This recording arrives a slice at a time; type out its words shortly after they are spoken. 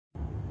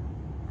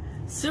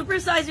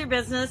Supersize your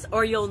business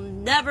or you'll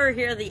never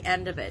hear the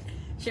end of it.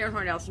 Sharon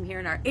Hornell here,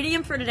 and our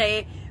idiom for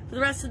today, for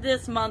the rest of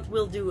this month,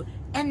 we'll do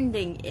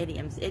ending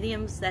idioms.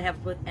 Idioms that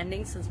have with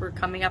endings since we're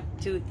coming up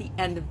to the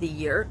end of the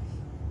year.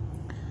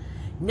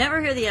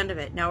 Never hear the end of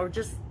it. Now,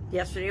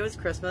 yesterday was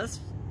Christmas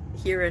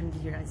here in the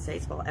United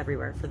States, well,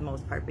 everywhere for the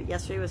most part, but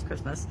yesterday was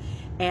Christmas,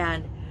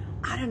 and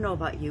I don't know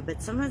about you, but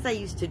sometimes I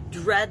used to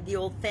dread the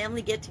old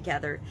family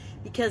get-together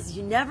because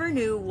you never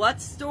knew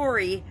what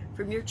story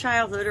from your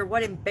childhood or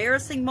what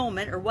embarrassing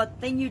moment or what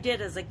thing you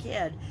did as a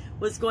kid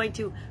was going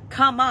to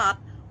come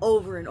up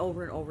over and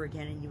over and over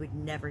again, and you would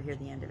never hear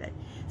the end of it.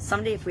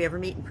 Someday, if we ever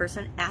meet in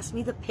person, ask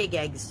me the pig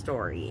egg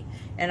story,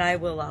 and I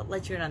will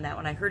let you in on that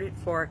one. I heard it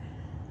for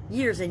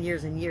years and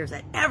years and years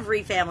at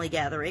every family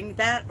gathering,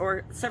 that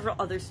or several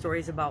other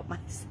stories about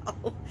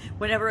myself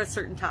whenever a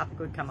certain topic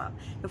would come up.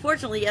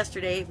 Unfortunately,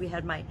 yesterday we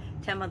had my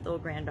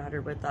 10-month-old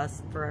granddaughter with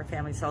us for our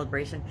family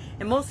celebration,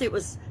 and mostly it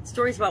was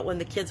stories about when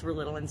the kids were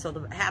little, and so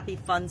the happy,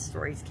 fun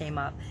stories came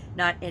up,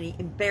 not any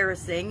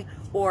embarrassing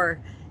or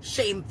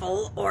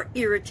shameful or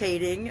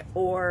irritating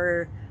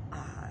or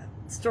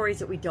stories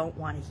that we don't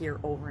want to hear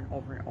over and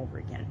over and over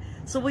again.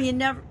 So will you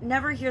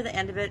never hear the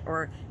end of it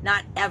or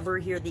not ever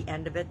hear the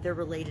end of it? They're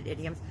related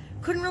idioms.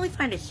 Couldn't really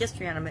find a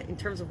history on them in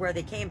terms of where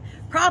they came.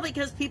 Probably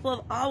because people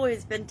have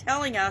always been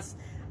telling us,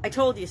 I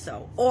told you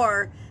so,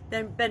 or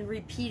then been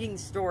repeating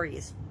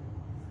stories.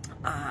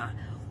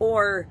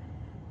 Or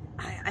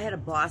I had a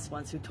boss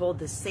once who told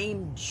the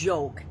same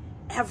joke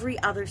every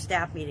other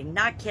staff meeting.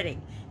 Not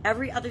kidding.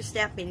 Every other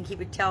staff meeting he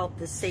would tell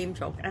the same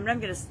joke. And I'm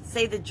not going to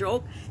say the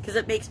joke because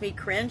it makes me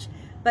cringe,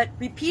 but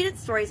repeated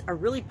stories are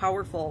really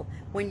powerful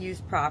when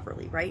used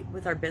properly, right?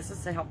 With our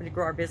business and helping to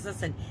grow our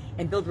business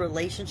and build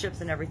relationships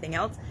and everything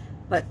else.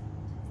 But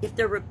if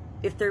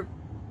they're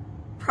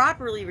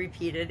properly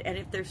repeated and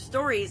if they're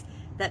stories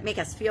that make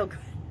us feel good,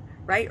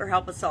 right, or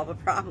help us solve a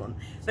problem.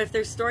 But if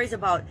there's stories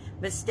about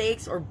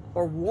mistakes or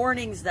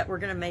warnings that we're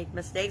going to make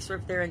mistakes, or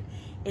if they're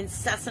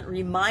incessant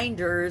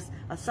reminders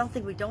of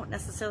something we don't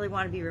necessarily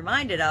want to be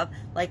reminded of,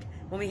 like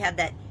when we had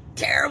that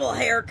terrible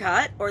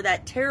haircut or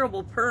that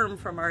terrible perm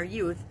from our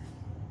youth,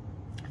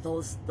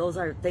 those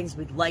are things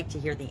we'd like to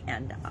hear the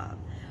end of.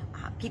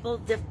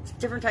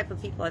 Different type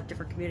of people have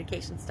different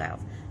communication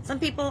styles. Some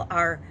people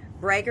are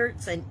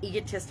braggarts and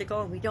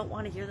egotistical, and we don't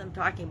want to hear them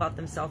talking about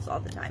themselves all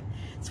the time.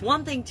 It's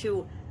one thing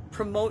to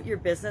promote your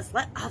business,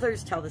 let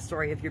others tell the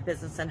story of your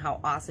business and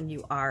how awesome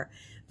you are,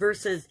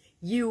 versus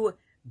you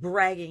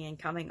bragging and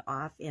coming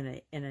off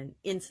in an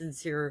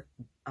insincere,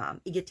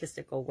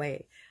 egotistical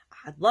way.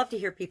 I'd love to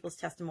hear people's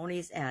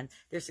testimonies and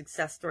their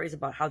success stories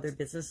about how their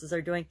businesses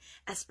are doing,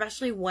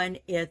 especially when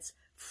it's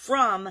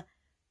from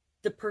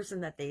the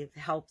person that they've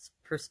helped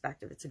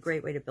perspective. It's a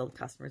great way to build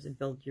customers and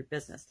build your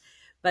business.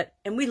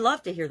 And we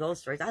love to hear those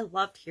stories. I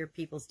love to hear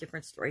people's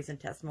different stories and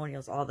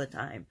testimonials all the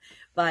time.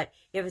 But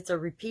if it's a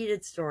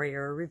repeated story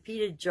or a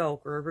repeated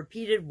joke or a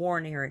repeated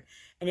warning or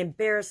an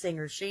embarrassing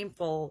or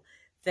shameful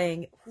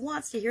thing, who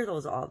wants to hear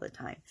those all the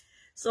time?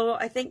 So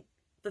I think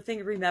the thing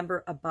to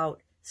remember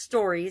about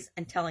stories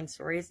and telling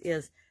stories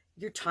is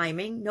your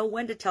timing. Know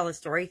when to tell a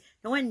story,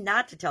 know when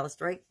not to tell a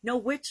story, know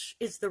which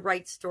is the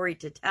right story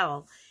to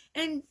tell.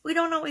 And we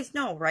don't always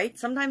know, right?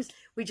 Sometimes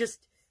we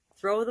just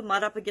throw the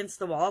mud up against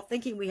the wall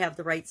thinking we have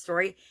the right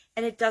story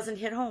and it doesn't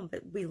hit home.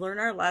 But we learn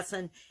our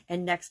lesson,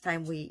 and next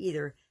time we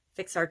either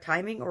fix our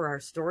timing or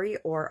our story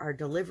or our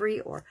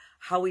delivery or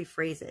how we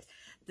phrase it.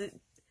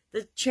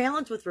 The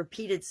challenge with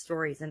repeated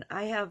stories, and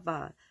I have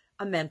a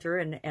mentor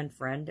and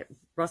friend,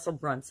 Russell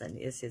Brunson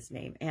is his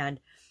name, and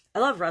I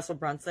love Russell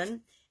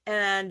Brunson,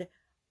 and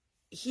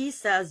he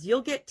says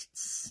you'll get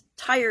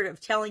tired of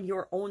telling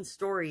your own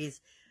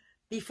stories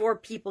before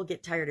people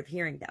get tired of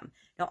hearing them.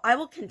 Now, I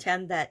will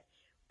contend that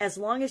as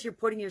long as you're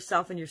putting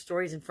yourself and your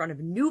stories in front of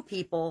new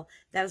people,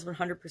 that is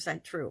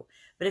 100% true.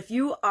 But if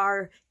you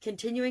are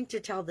continuing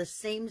to tell the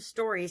same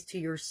stories to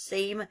your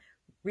same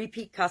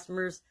repeat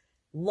customers,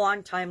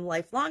 long-time,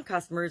 lifelong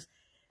customers,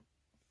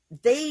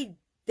 they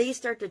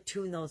start to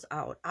tune those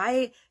out.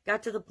 I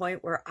got to the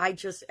point where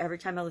every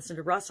time I listened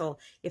to Russell,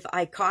 if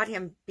I caught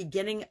him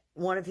beginning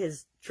one of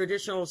his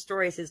traditional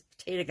stories, his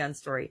potato gun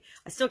story,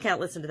 I still can't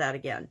listen to that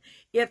again.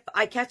 If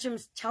I catch him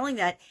telling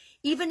that,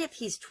 even if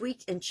he's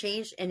tweaked and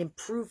changed and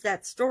improved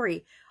that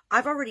story,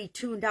 I've already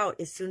tuned out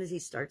as soon as he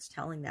starts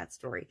telling that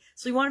story.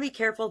 So you want to be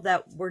careful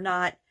that we're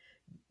not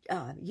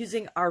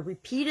using our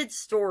repeated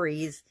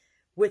stories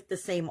with the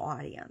same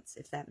audience,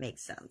 if that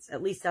makes sense.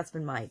 At least that's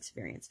been my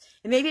experience.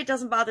 And maybe it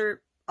doesn't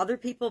bother other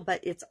people,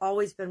 but it's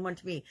always been one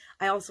to me.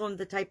 I also am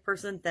the type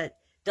person that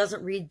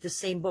doesn't read the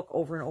same book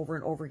over and over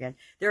and over again.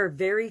 There are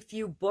very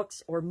few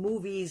books or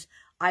movies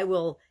I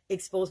will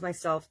expose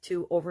myself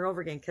to over and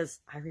over again because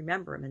I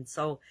remember them. And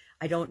so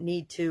I don't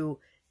need to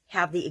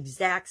have the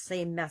exact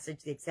same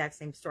message, the exact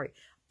same story.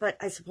 But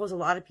I suppose a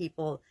lot of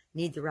people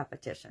need the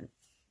repetition.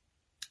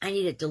 I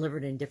need it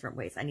delivered in different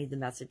ways. I need the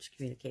message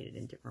communicated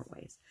in different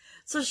ways.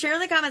 So share in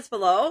the comments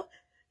below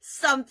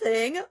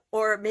something,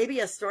 or maybe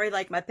a story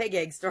like my pig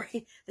egg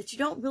story that you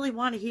don't really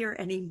want to hear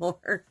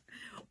anymore.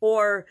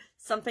 or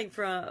something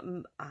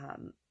from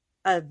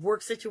a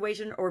work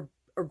situation, or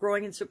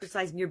growing and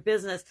supersizing your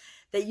business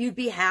that you'd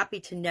be happy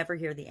to never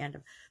hear the end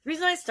of. The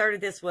reason I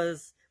started this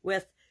was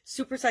with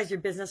supersize your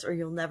business or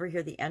you'll never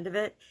hear the end of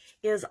it,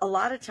 is a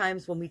lot of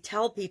times when we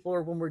tell people,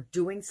 or when we're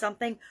doing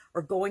something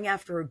or going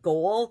after a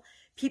goal,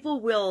 people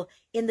will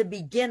in the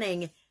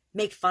beginning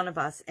make fun of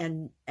us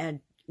and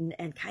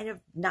kind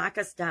of knock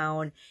us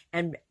down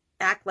and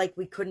act like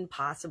we couldn't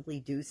possibly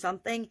do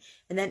something.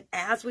 And then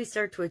as we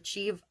start to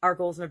achieve our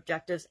goals and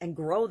objectives and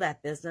grow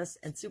that business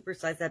and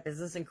supersize that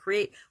business and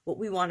create what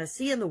we want to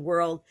see in the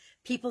world,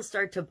 people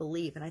start to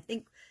believe. And I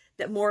think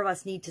that more of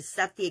us need to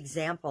set the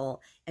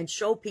example and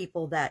show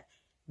people that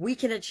we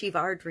can achieve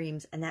our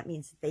dreams, and that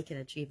means that they can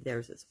achieve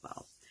theirs as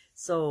well.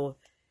 So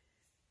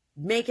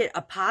make it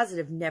a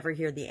positive, never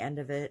hear the end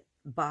of it,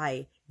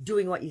 by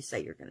doing what you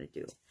say you're going to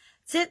do.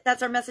 That's it.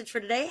 That's our message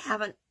for today.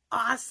 Have an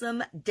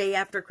awesome day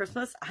after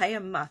Christmas. I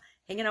am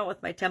hanging out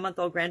with my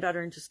 10-month-old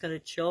granddaughter and just going to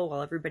chill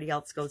while everybody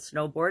else goes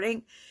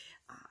snowboarding.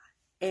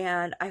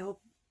 And I hope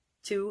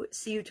to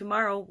see you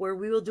tomorrow, where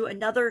we will do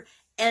another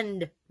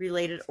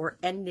end-related or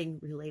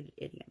ending-related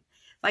idiom.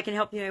 If I can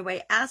help you in any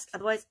way, ask.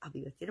 Otherwise, I'll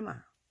be with you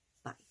tomorrow.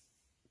 Bye.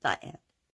 The end.